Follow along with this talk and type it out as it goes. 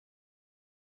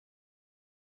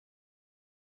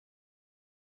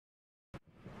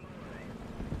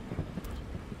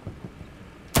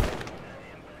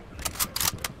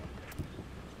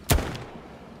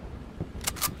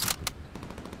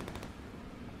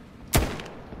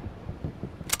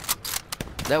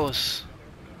That was...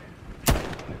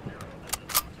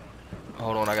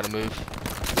 Hold on, I gotta move.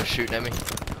 They're shooting at me.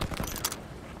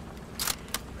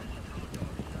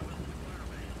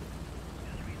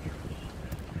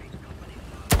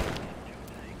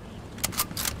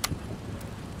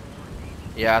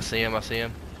 Yeah, I see him, I see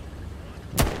him.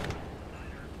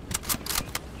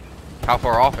 How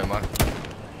far off am I?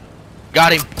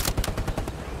 Got him!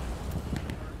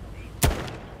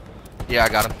 Yeah, I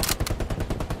got him.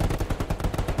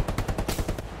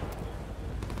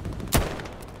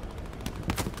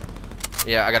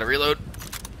 Yeah, I gotta reload.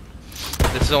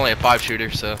 This is only a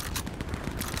 5-shooter, so.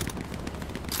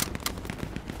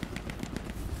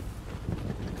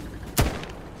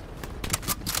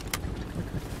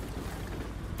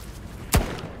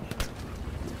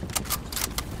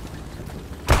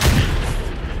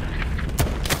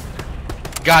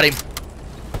 Got him.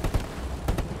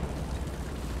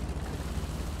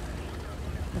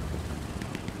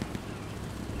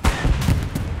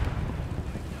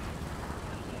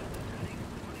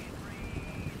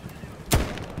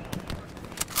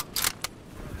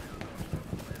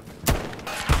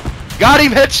 Got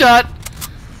him, headshot.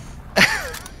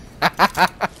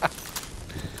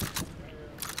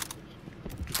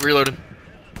 Reloading.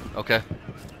 Okay.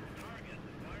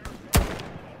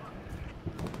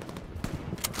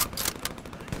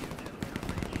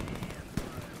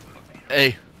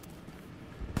 Hey.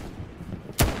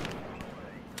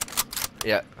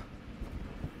 Yeah.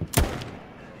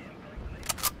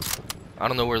 I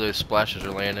don't know where those splashes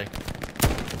are landing.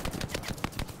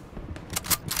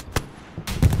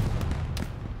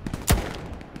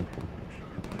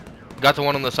 Got the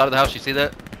one on the side of the house, you see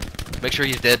that? Make sure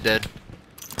he's dead.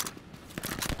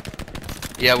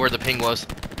 Yeah, where the ping was.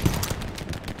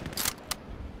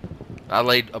 I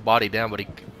laid a body down, but he...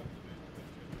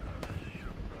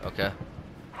 Okay.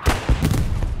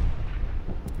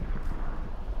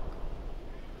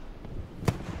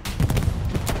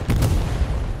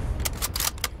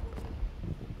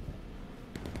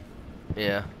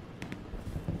 Yeah.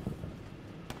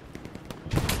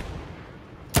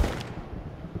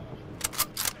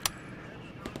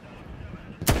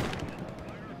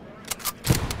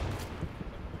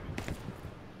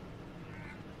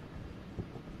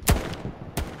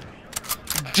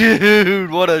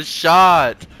 Dude, what a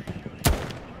shot!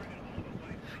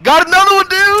 Got another one,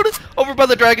 dude! Over by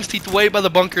the Dragon's Teeth, way by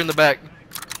the bunker in the back.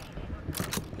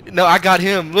 No, I got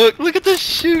him. Look at this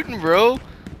shooting, bro.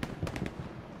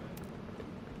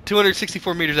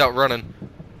 264 meters out running.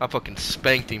 I fucking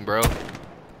spanked him, bro.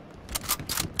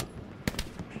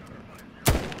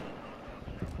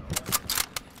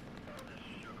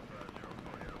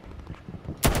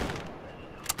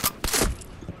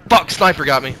 Fuck, sniper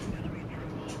got me.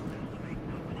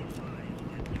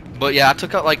 But yeah, I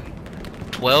took out like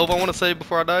 12, I want to say,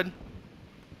 before I died.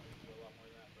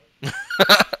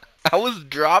 I was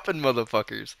dropping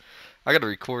motherfuckers. I gotta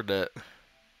record that.